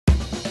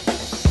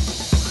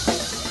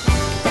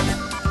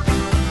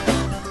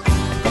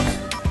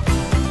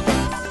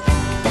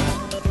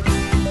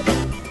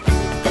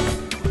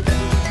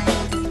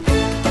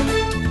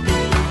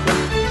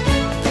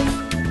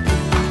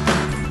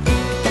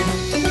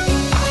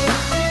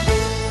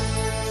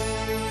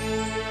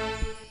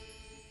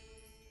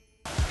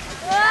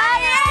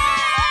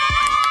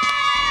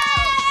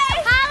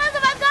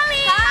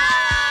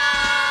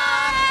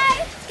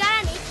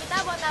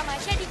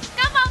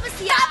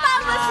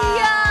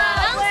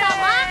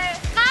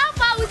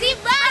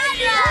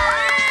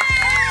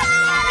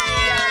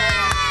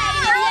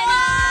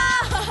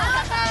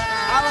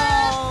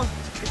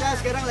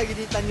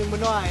lagi di Tanjung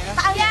Benoa ya.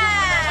 Iya.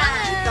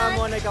 Kita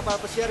mau naik kapal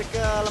pesiar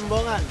ke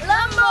Lembongan.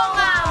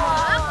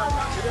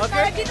 Oke.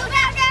 Kalau gitu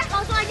oke.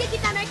 Langsung aja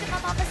kita naik ke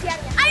kapal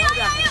pesiarnya. Ayo.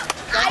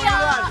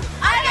 Jalan.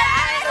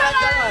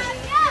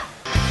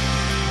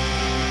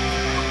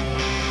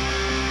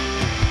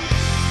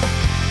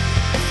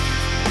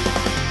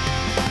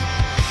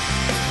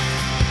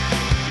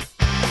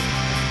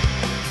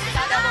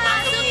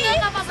 Masuk ke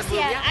kapal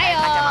pesiar.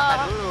 Ayo. Kacamata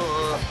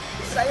dulu.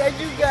 Saya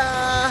juga.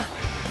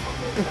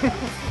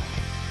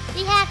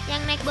 Lihat,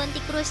 yang naik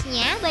Bounty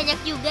Cruise-nya banyak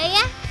juga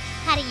ya.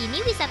 Hari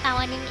ini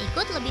wisatawan yang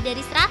ikut lebih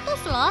dari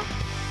 100 loh.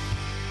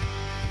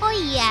 Oh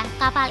iya,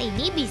 kapal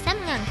ini bisa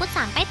mengangkut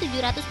sampai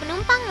 700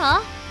 penumpang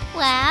loh.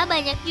 Wah,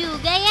 banyak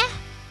juga ya.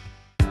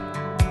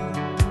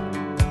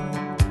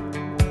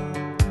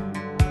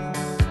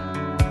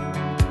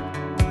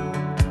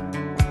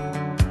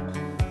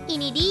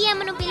 Ini dia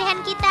menu pilihan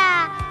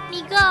kita,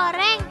 mie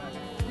goreng.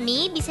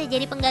 Mie bisa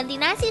jadi pengganti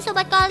nasi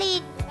Sobat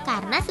Kolik,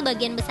 karena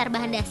sebagian besar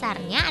bahan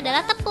dasarnya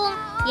adalah tepung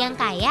yang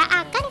kaya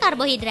akan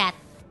karbohidrat.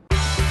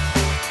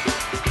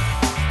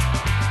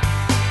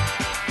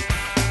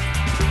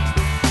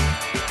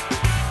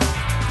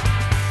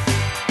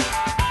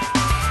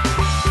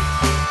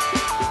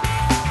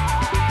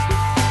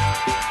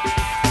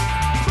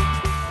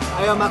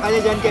 Ayo makanya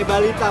jangan kayak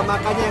balita,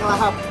 makanya yang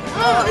lahap.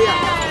 Oh iya.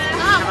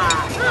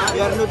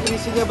 Biar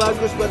nutrisinya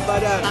bagus buat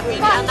badan. Tapi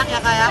ini anak ya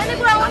kak ya.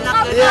 Anak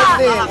Lihat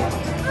nih,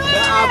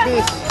 udah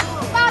habis.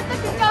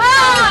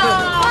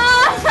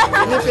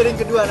 Ini piring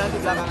kedua nanti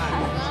belakangan.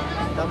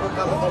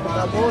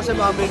 Kamu saya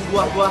mau ambilin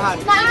buah-buahan.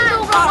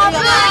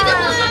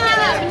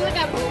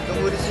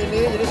 Tunggu di sini,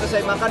 jadi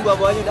selesai makan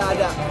buah-buahnya udah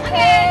ada.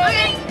 Oke.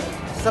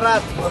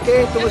 Serat, oke?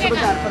 Tunggu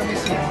sebentar,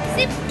 permisi.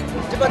 Sip.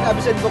 Cepat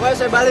habisin, pokoknya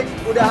saya balik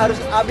udah harus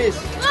habis.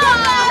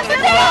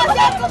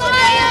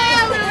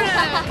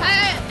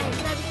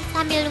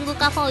 Sambil nunggu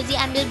Kak Fauzi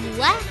ambil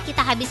buah,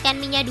 kita habiskan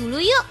mie-nya dulu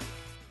yuk.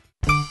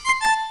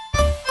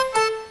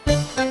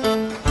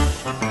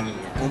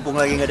 Mumpung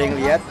lagi nggak ada yang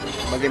lihat,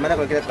 bagaimana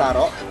kalau kita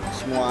taruh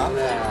semua?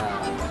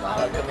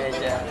 bawa ke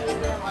meja.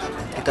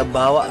 Kita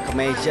bawa ke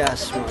meja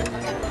semuanya.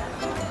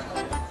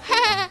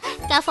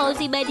 Kak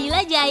Fauzi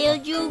Badila jahil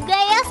juga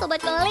ya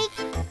Sobat Kolik.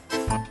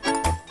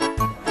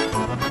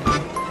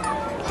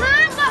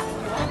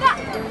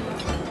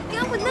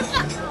 Yang bener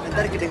Kak.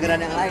 Ntar kedengeran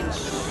yang lain.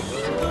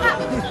 Kak,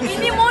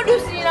 ini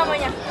modus nih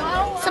namanya.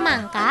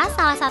 Semangka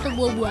salah satu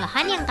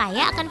buah-buahan yang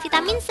kaya akan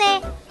vitamin C.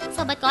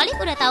 Sobat Kolik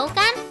udah tahu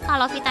kan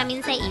kalau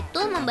vitamin C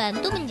itu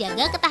membantu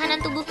menjaga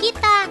ketahanan tubuh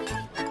kita.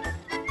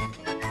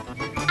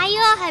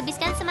 Ayo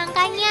habiskan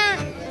semangkanya.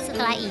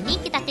 Setelah ini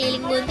kita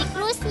keliling Bounty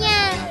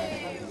Cruise-nya.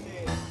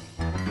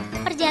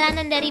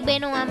 Perjalanan dari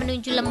Benoa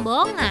menuju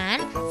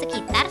Lembongan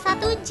sekitar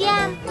 1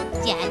 jam.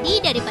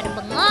 Jadi daripada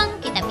bengong,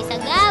 kita bisa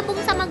gabung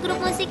sama grup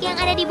musik yang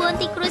ada di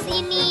Bounty Cruise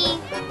ini.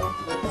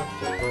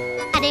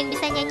 Ada yang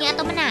bisa nyanyi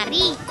atau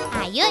menari?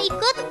 Ayo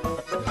ikut!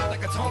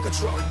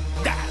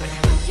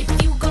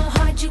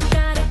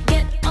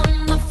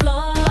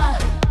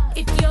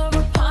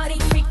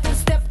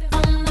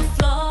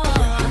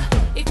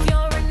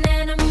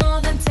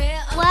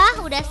 Wah,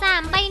 udah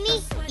sampai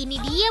nih. Ini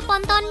dia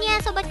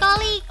pontonnya Sobat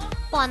Kolik.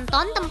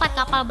 Ponton tempat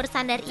kapal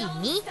bersandar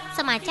ini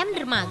semacam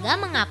dermaga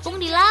mengapung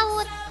di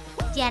laut.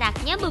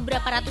 Jaraknya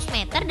beberapa ratus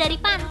meter dari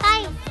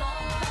pantai.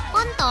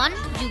 Ponton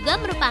juga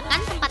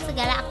merupakan tempat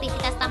segala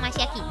aktivitas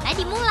tamasya kita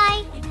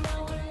dimulai.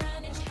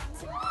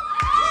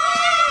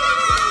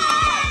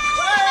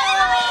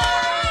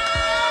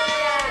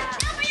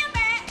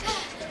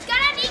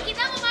 Sekarang nih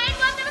kita mau main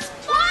water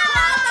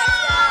sport.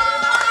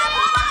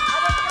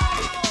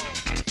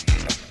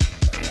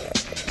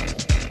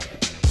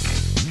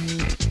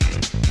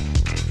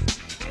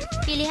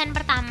 Pilihan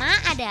pertama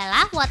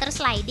adalah water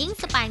sliding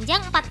sepanjang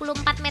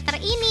 44 meter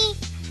ini.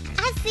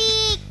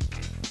 Asik!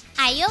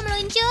 Ayo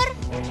meluncur!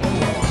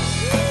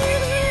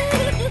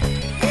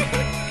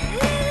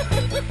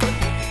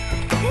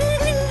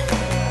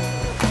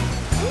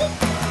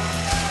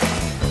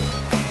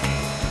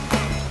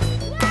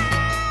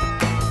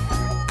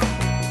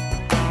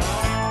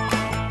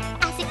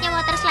 Asiknya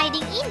water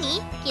sliding ini,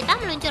 kita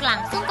meluncur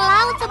langsung ke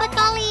laut Sobat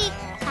Kolik.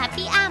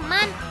 Tapi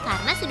aman,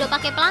 karena sudah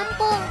pakai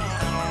pelampung.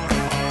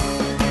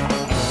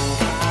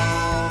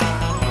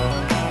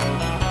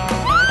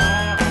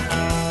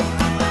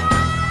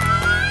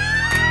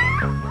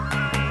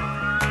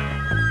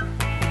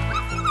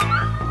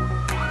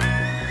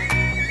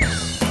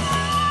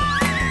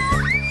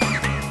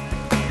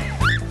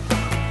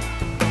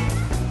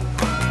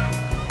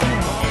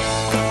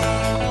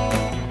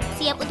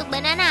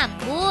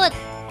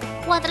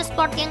 Water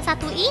sport yang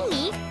satu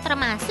ini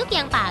termasuk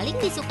yang paling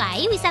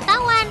disukai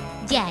wisatawan.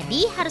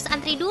 Jadi harus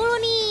antri dulu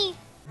nih.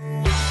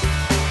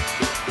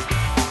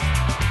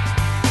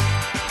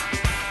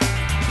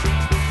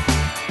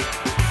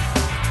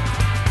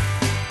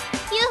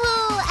 Yuhu,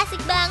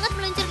 asik banget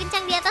meluncur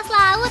kencang di atas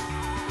laut.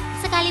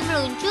 Sekali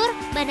meluncur,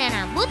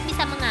 banana boat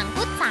bisa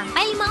mengangkut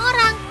sampai 5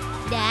 orang.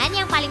 Dan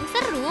yang paling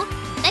seru,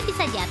 kita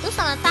bisa jatuh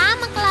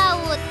sama-sama ke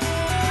laut.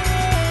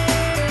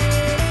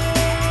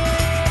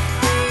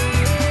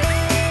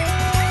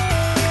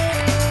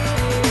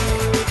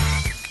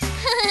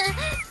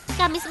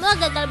 kami semua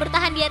gagal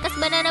bertahan di atas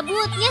banana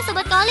boatnya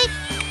Sobat Kolik.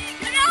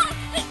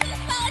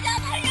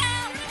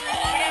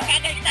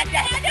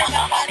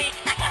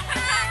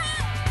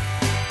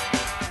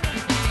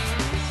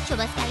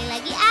 Coba sekali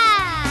lagi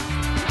ah.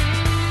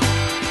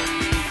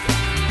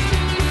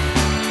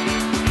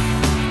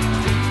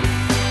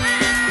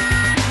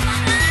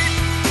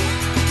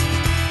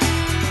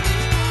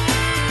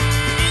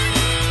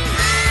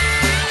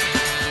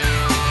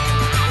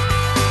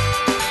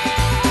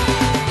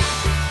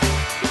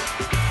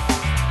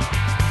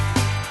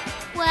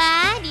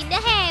 Wah,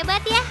 Dinda hebat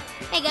ya.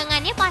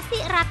 Pegangannya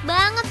pasti erat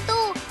banget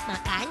tuh.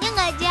 Makanya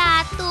nggak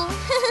jatuh.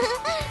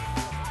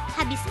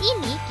 Habis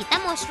ini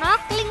kita mau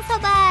snorkeling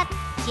sobat.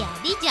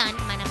 Jadi jangan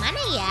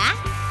kemana-mana ya.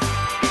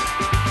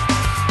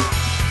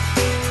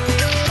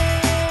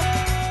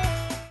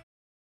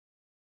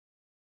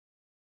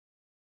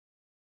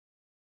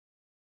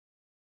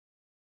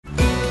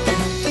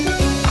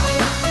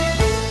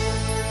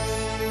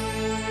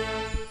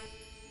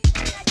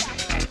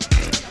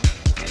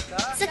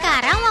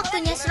 Sekarang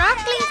waktunya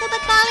snorkeling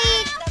Sobat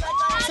Kolik.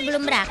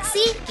 Sebelum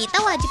beraksi,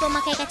 kita wajib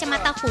memakai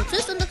kacamata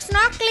khusus untuk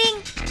snorkeling.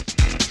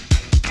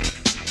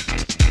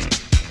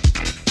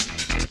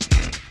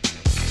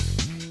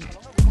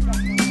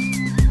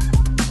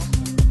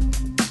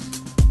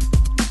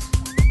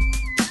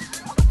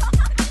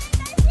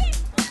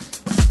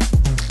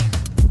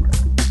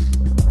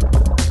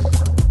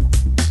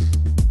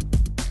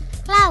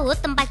 Laut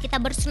tempat kita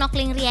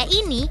bersnorkeling ria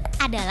ini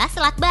adalah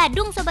Selat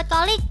Badung Sobat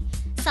Kolik.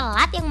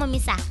 Selat yang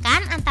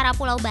memisahkan antara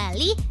Pulau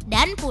Bali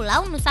dan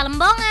Pulau Nusa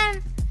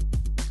Lembongan.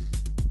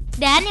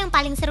 Dan yang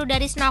paling seru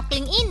dari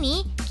snorkeling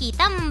ini,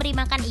 kita memberi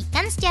makan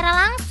ikan secara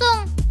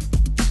langsung.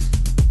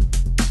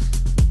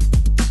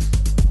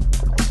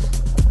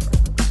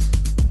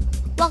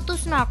 Waktu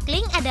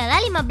snorkeling adalah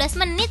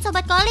 15 menit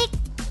Sobat Kolik.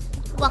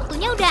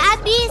 Waktunya udah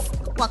habis,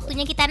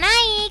 waktunya kita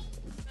naik.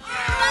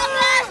 Keren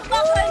banget.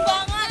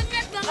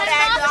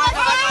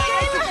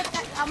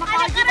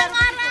 Ada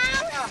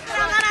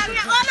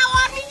karang-karangnya.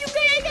 Warna-warni juga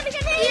ya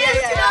ikan-ikannya. Iya,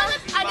 lucu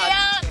banget. Ada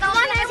yang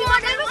kawan sih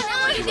model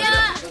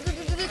dia.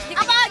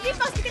 Apalagi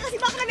pas kita kasih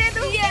makan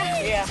itu.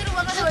 Iya. Seru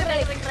banget.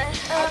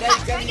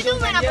 Keren. Kita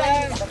main apa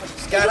lagi?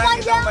 Sekarang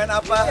kita main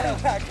apa?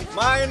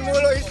 Main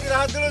mulu,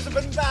 istirahat dulu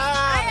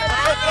sebentar.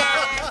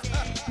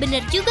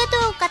 Bener juga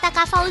tuh kata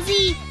Kak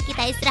Fauzi.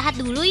 Kita istirahat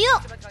dulu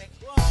yuk.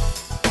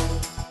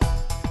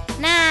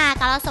 Nah,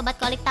 kalau Sobat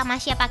Kolik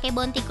Tamasya pakai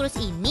Bounty Cruise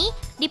ini,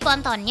 di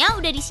pontonnya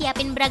udah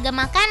disiapin beragam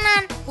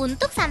makanan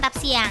untuk santap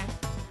siang.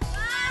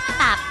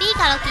 Tapi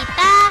kalau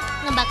kita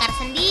ngebakar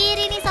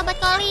sendiri nih Sobat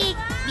Kolik,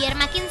 biar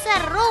makin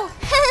seru.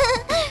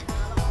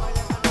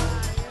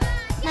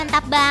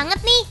 Mantap banget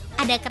nih,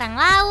 ada kerang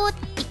laut,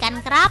 ikan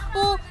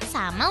kerapu,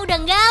 sama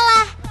udang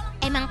galah.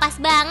 Emang pas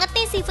banget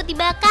nih seafood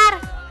dibakar.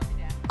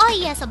 Oh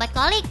iya Sobat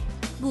Kolik,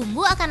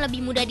 bumbu akan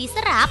lebih mudah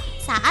diserap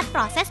saat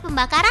proses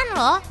pembakaran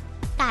loh.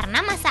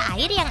 Karena massa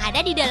air yang ada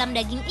di dalam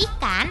daging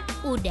ikan,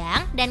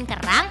 udang, dan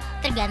kerang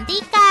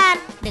tergantikan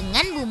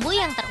dengan bumbu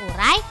yang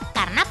terurai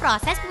karena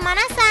proses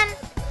pemanasan.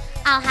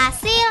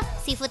 Alhasil,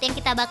 seafood yang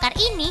kita bakar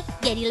ini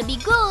jadi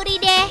lebih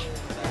gurih deh.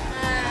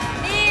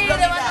 Nih,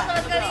 udah matang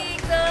Sobat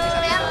Kolik.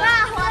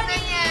 Merah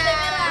warnanya.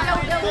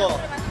 Udah.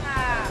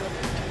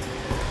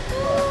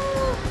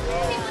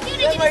 Seafoodnya udah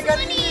jadi semua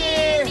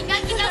nih. Tinggal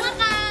kita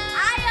makan.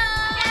 Ayo.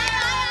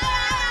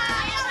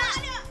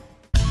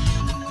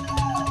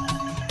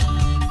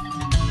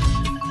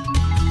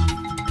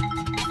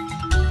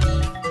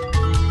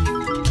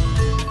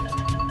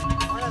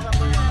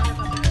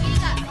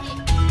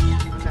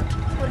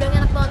 Udah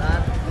enak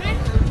banget.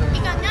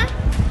 Ikannya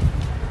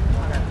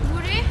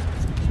gurih.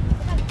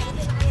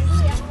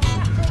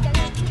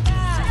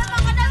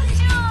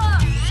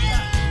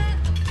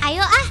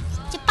 Ayo ah,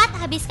 cepat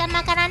habiskan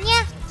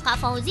makanannya. Kak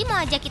Fauzi mau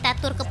ajak kita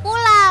tur ke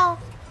pulau.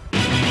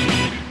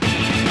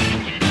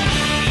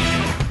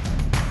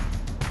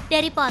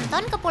 Dari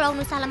Ponton ke Pulau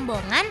Nusa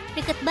Lembongan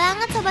deket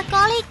banget Sobat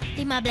Kolik.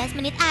 15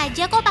 menit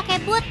aja kok pakai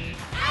boot.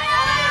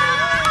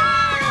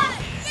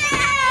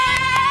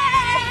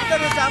 Kita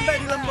udah sampai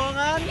di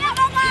Lembongan. Ya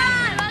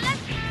banget.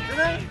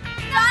 Senang?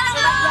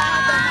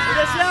 Selamat.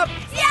 Udah siap?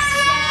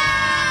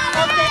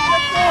 Siap. Oke,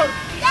 betul.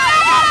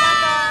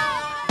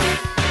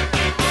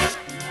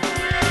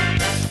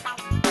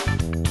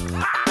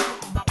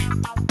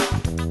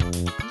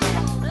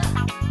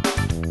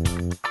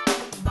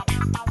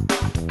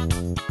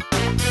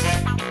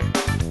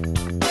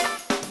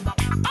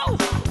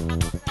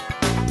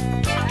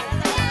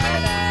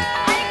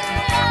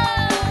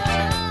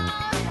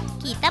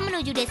 Kita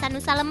menuju Desa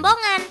Nusa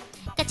Lembongan,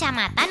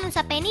 Kecamatan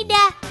Nusa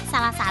Penida,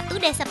 salah satu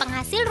desa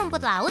penghasil rumput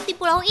laut di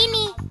pulau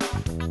ini.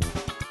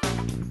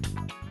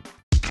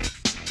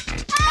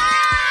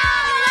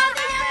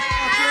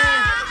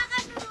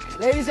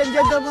 Ladies and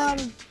gentlemen,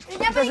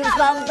 kita sudah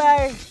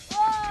sampai.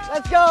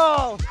 Let's go.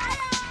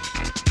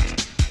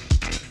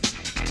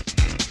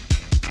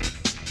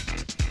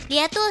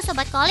 Lihat tuh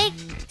Sobat Kolik,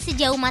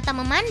 sejauh mata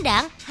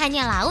memandang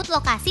hanya laut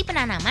lokasi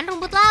penanaman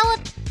rumput laut.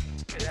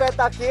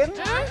 Petakin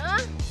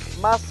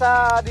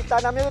Masa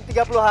ditanamnya itu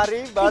 30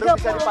 hari baru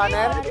bisa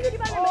dipanen.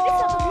 Berarti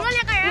 1 bulan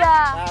ya, Kak ya?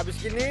 Nah, habis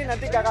ini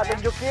nanti kakak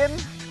tunjukin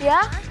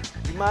Ya.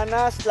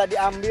 gimana setelah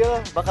diambil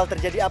bakal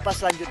terjadi apa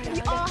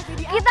selanjutnya.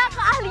 Kita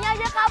ke ahlinya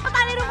aja, Kak.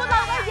 Petani rumput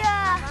laut aja.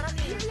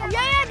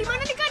 Iya, ya. Di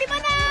mana nih, Kak? Di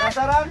mana?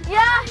 Penasaran?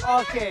 Ya.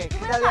 Oke,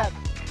 kita lihat.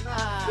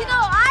 Gitu,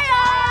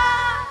 ayo.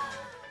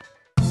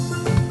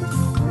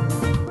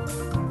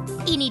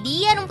 Ini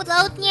dia rumput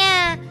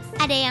lautnya.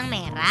 Ada yang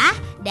merah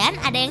dan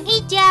ada yang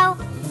hijau.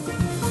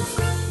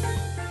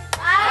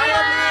 Ayo,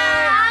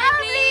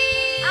 Bli.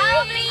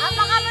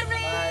 Apa kabar,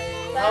 Bli?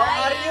 How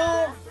are you?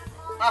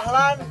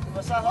 Ahlan,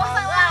 wasahlan.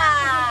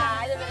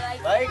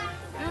 Baik.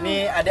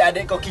 Nih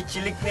adik-adik Koki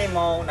Cilik nih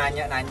mau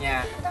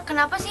nanya-nanya.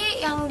 Kenapa sih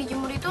yang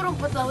dijemur itu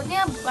rumput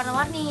lautnya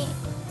warna-warni?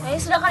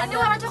 Sedangkan ini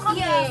warna coklat.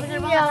 Iya, bener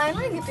banget. Yang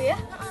lain gitu ya.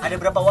 Ada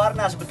berapa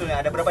warna sebetulnya?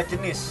 Ada berapa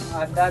jenis?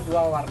 Ada 2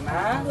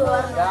 warna,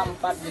 ada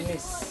 4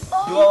 jenis.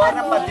 2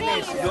 warna 4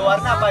 jenis. 2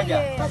 warna apa aja?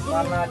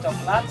 Warna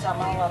coklat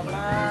sama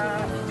warna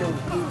hijau.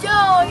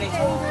 Hijau.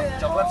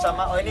 Coklat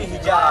sama ini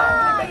hijau.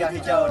 Ini pegang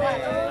hijau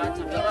nih.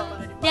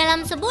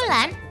 Dalam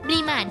sebulan,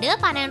 Blimade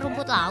panen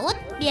rumput laut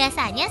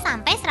biasanya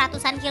sampai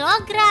 100-an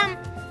kilogram.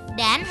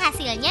 Dan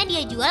hasilnya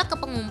dia jual ke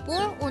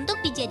pengumpul untuk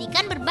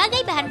dijadikan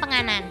berbagai bahan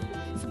penganan.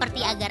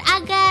 Seperti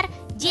agar-agar,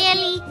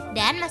 jelly,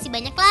 dan masih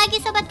banyak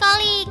lagi Sobat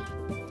Kolik.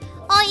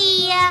 Oh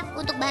iya,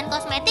 untuk bahan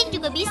kosmetik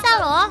juga bisa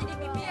loh.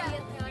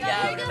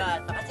 Ya,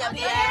 udah. Makasih ya,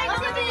 Bli ya.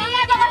 Makasih.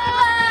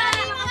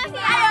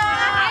 Ayo,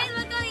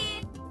 Sobat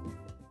Kolik.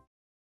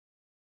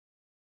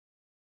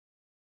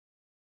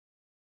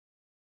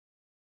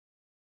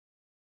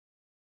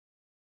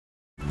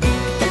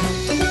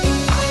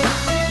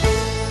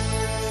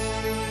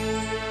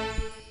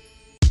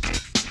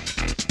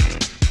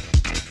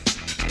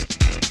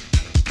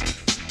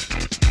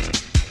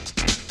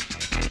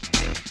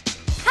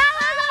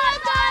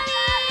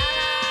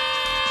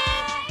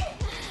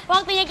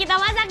 Waktunya kita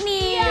masak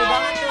nih.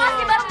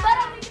 Masih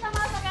bareng-bareng kita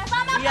masak ya.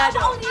 Sama Iya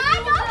dong.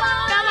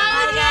 Sama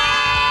aja.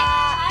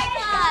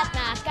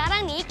 Nah,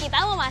 sekarang nih kita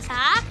mau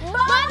masak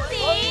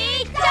bonti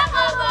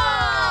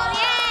cokobol.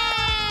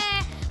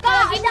 Yeay.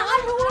 Kalau gitu jangan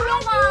dulu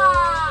dong,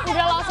 Kak.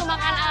 udah langsung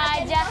makan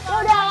aja.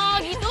 Kalau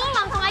gitu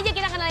langsung aja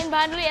kita kenalin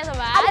bahan dulu ya,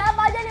 Sobat. Ada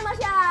apa aja nih, Mas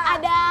ya?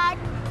 Ada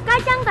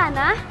kacang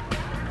tanah,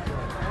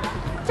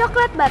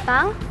 coklat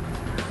batang,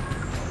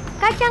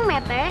 kacang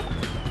mete,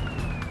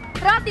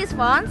 roti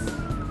spons,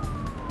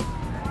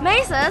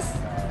 meses,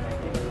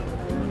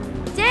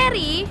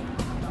 cherry,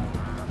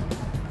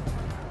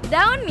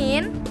 daun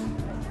mint.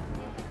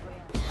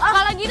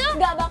 Kalau gitu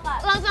Nggak bakal.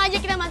 langsung aja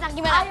kita masak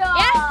gimana? Ayo.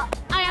 Ya?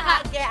 Ayo, Kak.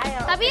 Oke, ayo.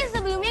 Tapi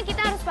sebelumnya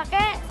kita harus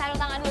pakai sarung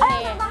tangan dulu Ayo,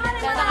 nih. sarung tangan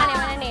yang Sarung mana? tangan yang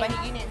mana nih?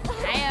 Gini.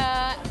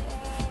 Ayo.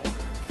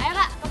 Ayo,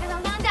 Kak, pakai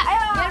sarung tangan, Kak. Ayo.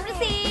 Biar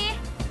bersih.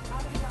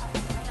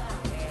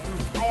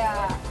 Ayo.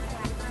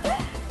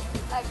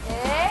 Oke.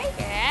 Oke.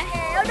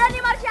 Udah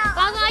nih, Marsha.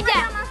 Langsung aja.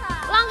 Kita masak.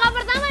 Langkah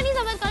pertama nih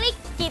Sobat Kolik,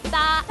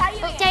 kita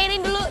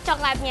cairin dulu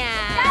coklatnya.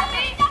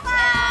 Cari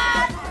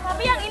coklat.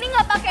 Tapi yang ini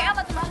nggak pakai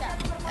apa tuh, Marsha?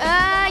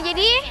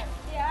 Jadi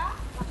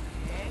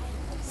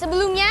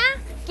sebelumnya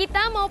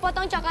kita mau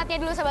potong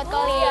coklatnya dulu Sobat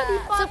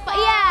Kolik.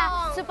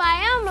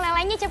 Supaya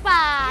melelehnya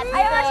cepat.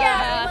 Ayo, Marsha.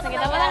 Langsung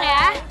kita potong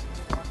ya.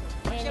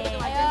 Ini.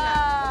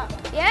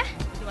 Ya.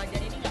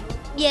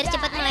 Biar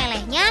cepat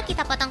melelehnya,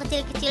 kita potong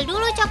kecil-kecil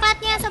dulu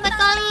coklatnya Sobat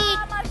Kolik.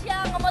 Marsha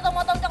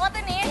ngemotong-motong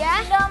coklatnya nih. Ya.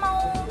 Udah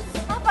mau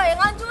apa ya?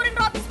 Ngancurin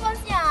roti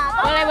sponsnya.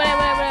 Boleh.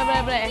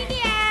 Ini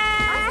dia.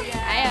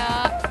 Ayo.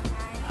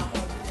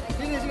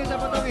 Sini saya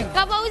potongin.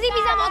 Kak Fauzi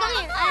bisa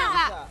potongin. Ayo,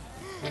 Kak.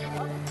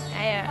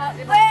 Ayo.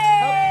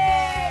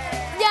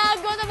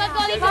 Jago Sobat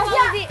Kolik Kak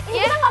Marsha, Fauzi. ini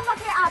kita nggak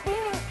pakai api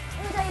nih.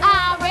 Ini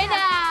cairin.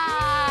 Beda.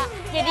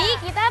 Jadi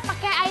kita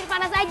pakai air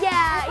panas aja.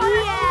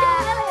 Iya.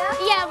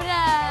 Iya,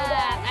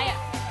 benar. Ayo.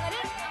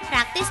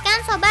 Praktis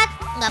kan Sobat?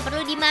 Nggak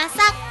perlu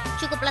dimasak.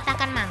 Cukup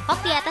letakkan mangkok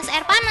di atas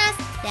air panas.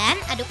 Dan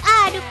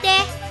aduk-aduk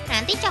deh.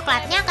 Nanti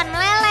coklatnya akan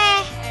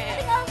meleleh.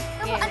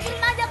 Kamu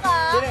ancurin aja,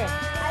 Kak. Sini.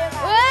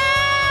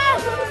 Wah.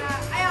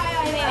 Ayo.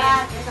 Ini nih.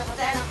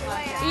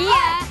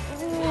 Iya.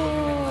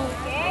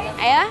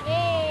 Ayo.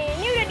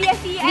 Ini udah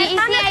diisi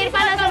Diisi air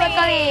panas Sobat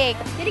Kolik.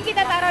 Jadi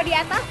kita taruh di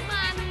atas.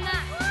 Mana?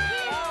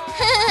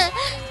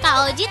 Kak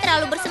Oji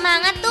terlalu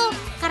bersemangat tuh.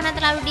 Karena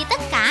terlalu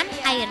ditekan,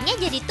 airnya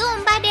jadi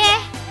tumpah deh.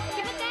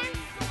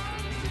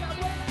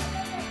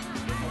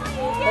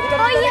 Tadi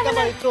kan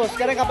kapal itu,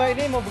 sekarang kapal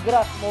ini mau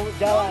bergerak, mau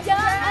jalan.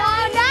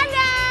 Oh,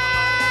 dadah.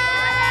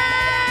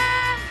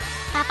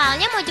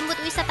 Kapalnya mau jemput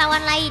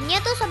wisatawan lainnya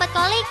tuh Sobat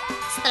Kolik.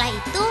 Setelah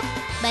itu,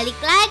 balik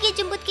lagi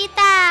jemput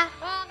kita.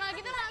 Wah, kalau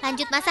gitu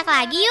Lanjut masak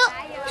lagi yuk.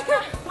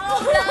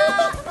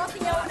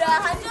 Rotinya udah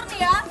hancur nih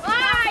ya.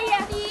 Wah, iya.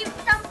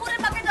 Dicampurin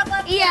pakai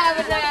coklat. Iya,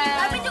 benar.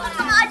 Tapi cukup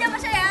setengah aja,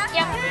 Mas ya.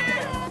 Yap.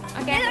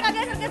 Oke.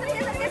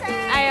 Geser.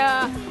 Ayo.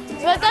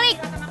 Sobat Kolik.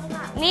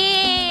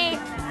 Nih,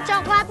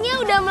 coklatnya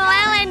udah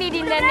meleleh nih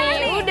Dinda nih.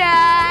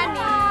 Udah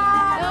nih.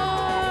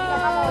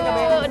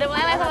 Tuh, udah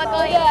meleleh Sobat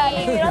Kolik.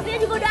 Rotinya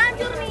juga udah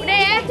hancur nih. Udah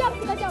ya?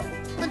 Kita chop.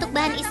 Untuk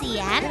bahan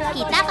isian,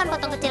 kita akan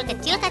potong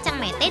kecil-kecil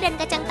kacang mete dan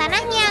kacang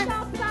tanahnya.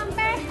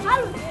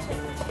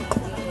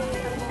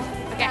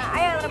 Oke.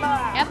 Ayo terbawa.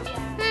 Yap.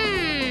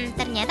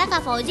 Ternyata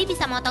Kak Fauzi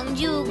bisa motong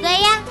juga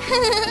ya.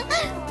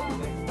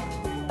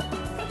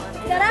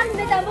 Sekarang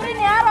kita campurin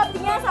ya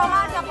rotinya sama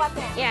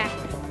coklatnya. Ya.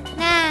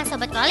 Nah,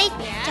 Sobat Kolik,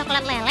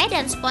 coklat lele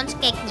dan sponge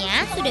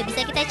cake-nya sudah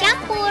bisa kita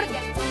campur.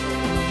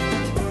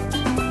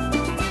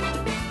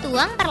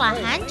 Tuang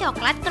perlahan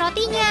coklat ke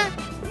rotinya.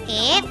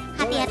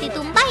 Hati-hati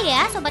tumpah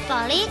ya Sobat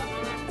Kolik.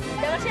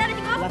 Udah masih ada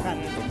cukup? Silakan.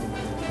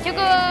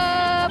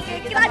 Cukup. Oke,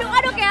 kita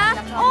aduk-aduk ya.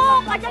 Oh,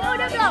 kacangnya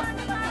udah belum?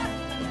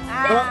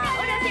 Kalau-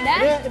 Udah sih.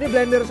 Ini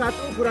blender 1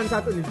 ukuran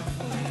 1 nih.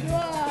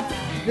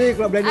 Nih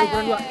kalau blender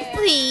ukuran 2.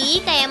 Wih,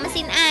 kayak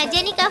mesin aja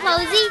nih Kak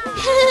Fauzi.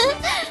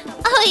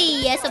 Oh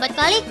iya Sobat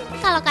Kolik,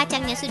 kalau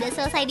kacangnya sudah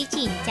selesai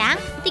dicincang,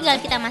 tinggal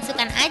kita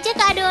masukkan aja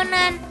ke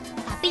adonan.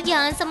 Tapi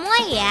jangan semua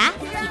ya,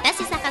 kita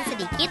sisakan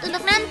sedikit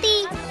untuk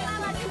nanti.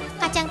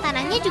 Kacang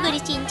tanahnya juga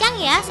dicincang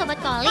ya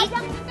Sobat Kolik.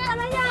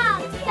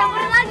 Tanahnya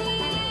campurin lagi.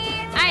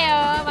 Ayo,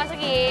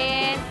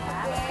 masukin.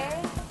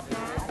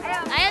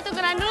 Ayo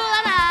tukeran dulu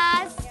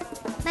Laras.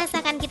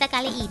 Masakan kita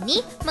kali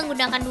ini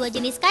menggunakan 2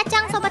 jenis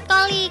kacang Sobat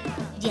Kolik.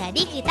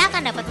 Jadi kita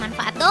akan dapat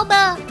manfaat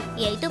double,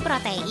 yaitu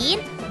protein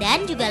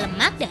dan juga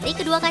lemak dari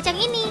kedua kacang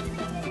ini.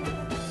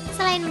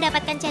 Selain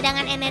mendapatkan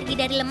cadangan energi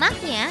dari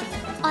lemaknya,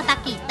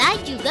 otak kita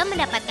juga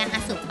mendapatkan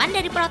asupan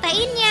dari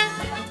proteinnya.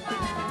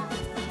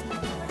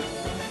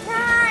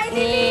 Nah, ini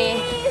Nih.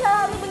 nih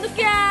salah satu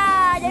bentuknya.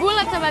 Jadi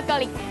Bulat Sobat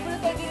Kolik. bulat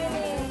kayak gini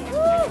nih.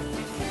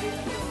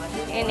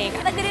 Ini Kak.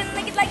 Kita jadiin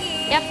dikit lagi.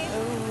 Yap.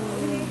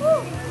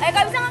 Ayo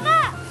Kak, bisa nggak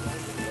Kak?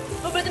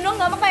 Bubulin dong,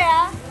 nggak apa-apa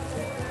ya?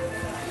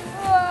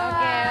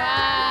 Oke,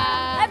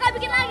 wah. Ayo Kak,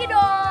 bikin lagi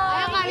dong.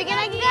 Ayo Kak, bikin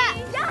lagi Kak.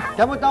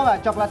 Kamu tahu nggak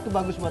coklat tuh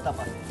bagus buat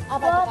apa?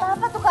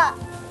 Apa tuh Kak?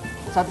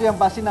 Satu yang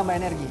pasti nambah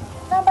energi.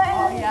 Nambah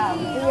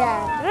energi. Iya.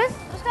 Terus?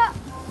 Terus Kak?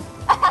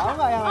 Tahu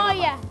nggak yang Oh lain?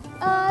 iya.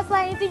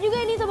 Selain itu juga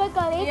nih Sobat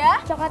Kolik, Iya?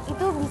 coklat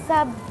itu bisa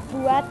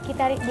buat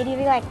kita jadi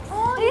relax.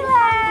 Oh,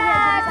 relax. Iya,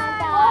 jadi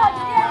santai. Oh,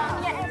 jadi ya.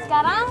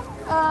 Sekarang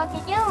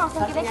Kiki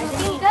langsung kita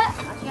celupin ke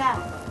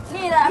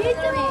Nih, lah, aku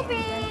dulu nih.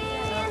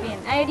 celupin.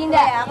 Ayo Dinda,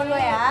 Dinda. ya, aku dulu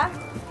ya.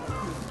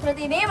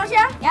 Seperti ini, Mas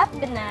ya? Yap,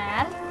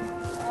 benar.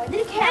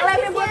 Jadi kayak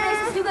lemnya buat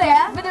mesis juga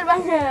ya? Bener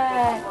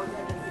banget.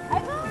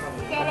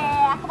 Oke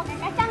deh, aku pakai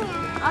kacangnya.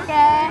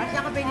 Oke.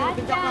 Siapa pengen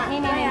coklat? Nih.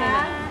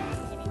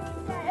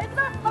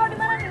 Itu kalau di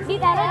mana nih?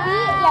 Ditaruh di,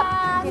 yap.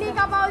 Ini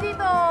Kak Fauzi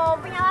tuh,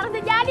 punya Laras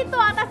udah jadi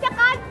tuh, atasnya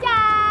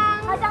kacang.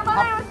 Kacang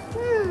toles.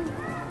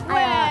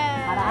 Ayo.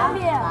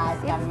 Ambil.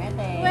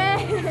 Weh.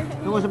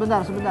 Tunggu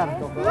sebentar.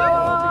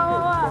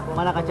 Wah.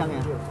 Mana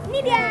kacangnya? Ini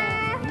dia.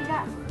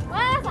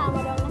 Wah, sama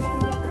dong.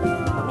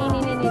 Nih.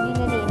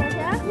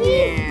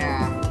 Iya.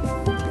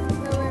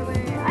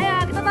 Ayo,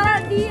 kita taruh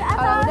di atas.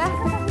 Kalau udah,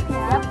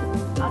 Yap.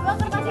 Aku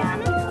kertasnya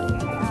mana?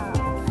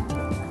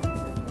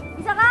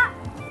 Bisa Kak?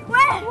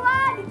 Wah,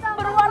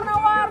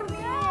 berwarna-warni.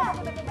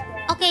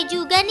 Oke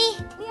juga nih,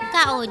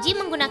 Kak Oji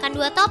menggunakan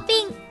 2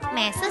 topping,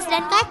 meses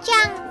dan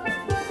kacang.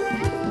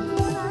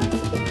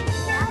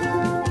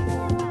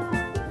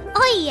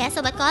 Oh iya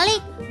Sobat Kolik,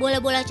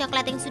 bola-bola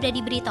coklat yang sudah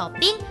diberi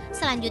topping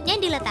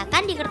selanjutnya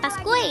diletakkan di kertas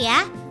kue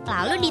ya,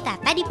 lalu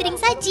ditata di piring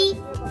saji.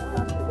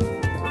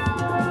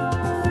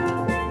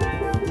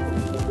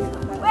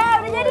 Wah,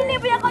 udah jadi nih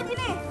punya Koki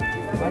nih.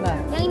 Mana?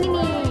 yang ini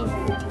nih.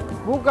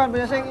 Bukan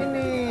punya saya yang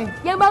ini.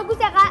 Yang bagus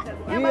ya Kak?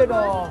 Iya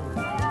dong.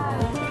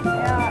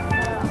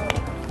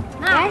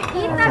 Nah,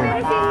 kita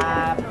beresin.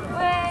 Mantap.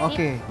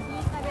 Oke.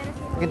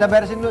 Kita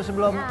beresin dulu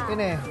sebelum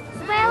ini.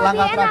 Supaya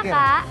Langkah lebih enak terakhir.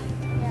 Kak.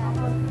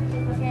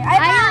 Ayo,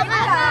 Ayo, Kak,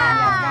 Kak.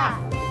 Kak.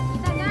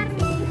 Kita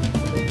garnish.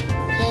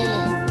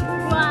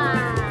 Wah.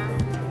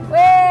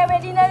 Weh,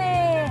 Medina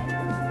nih.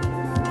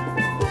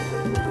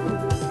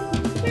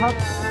 Hap.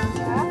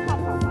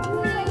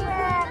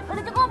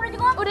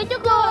 Udah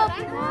cukup.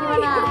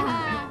 Gimana?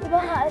 Coba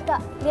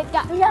Kak, Lihat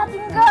Kak.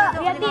 liatin Kak.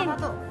 Liatin.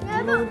 Ya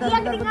tuh, dia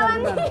ketinggalan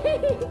nih.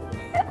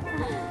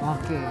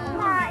 Oke.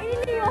 Nah, ini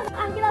nih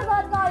masakan kita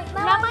Sobat Kolik.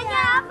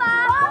 Namanya apa?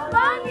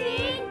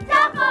 Bonding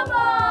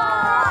Chocobo.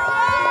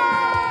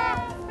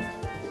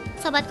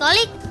 Sobat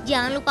Kolik,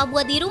 jangan lupa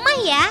buat di rumah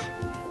ya.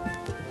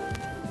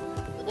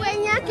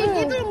 Kuenya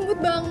Kiki tuh lembut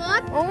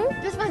banget.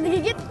 Terus pas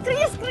digigit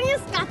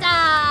krius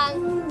kacang.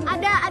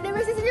 Ada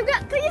mesisnya juga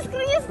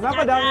krius.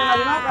 Kenapa daunnya nggak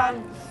dimakan?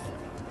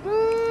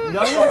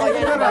 Daunnya Pokoknya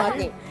enak dimakan. banget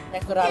nih.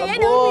 Teksturnya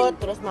lembut,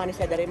 terus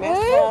manisnya dari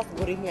meses,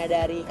 gurihnya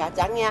dari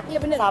kacangnya.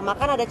 Sama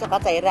kan ada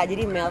coklat cairnya,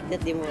 jadi melted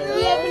di mulut.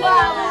 Iya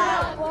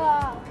benar.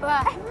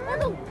 Wah.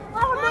 Tuh,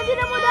 kalau Bonding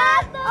udah mau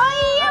datang. Oh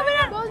iya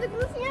benar. Bonding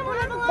terusnya mau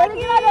datang lagi. Berarti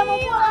kita ada mau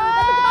pulang.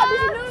 Tapi kita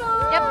habisin dulu.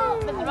 Yap,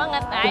 bener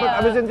banget.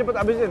 Ayo. Cepet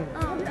habisin.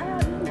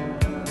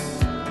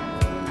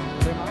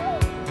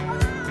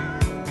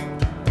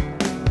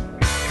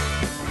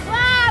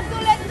 Wah, tuh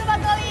lihat Sobat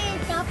Kolik.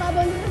 Kapal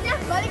Bondingnya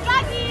balik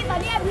lagi.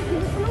 Tadi habis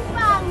jemput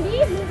penumpang di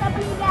Nusa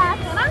Penida.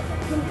 Sekarang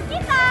jemput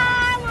kita.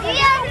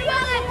 Iya, bener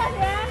banget.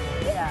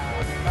 Iya.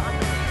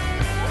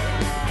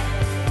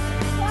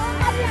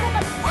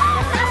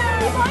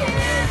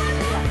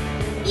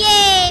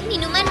 Yeay,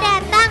 minuman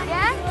datang.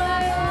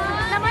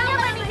 Namanya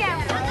apa nih, Jam?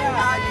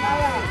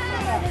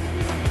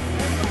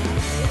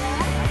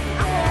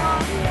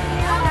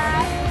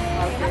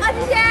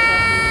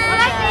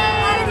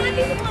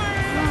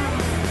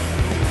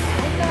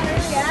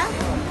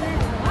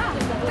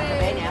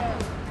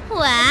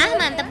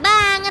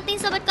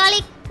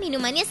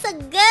 minumannya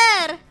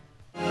seger.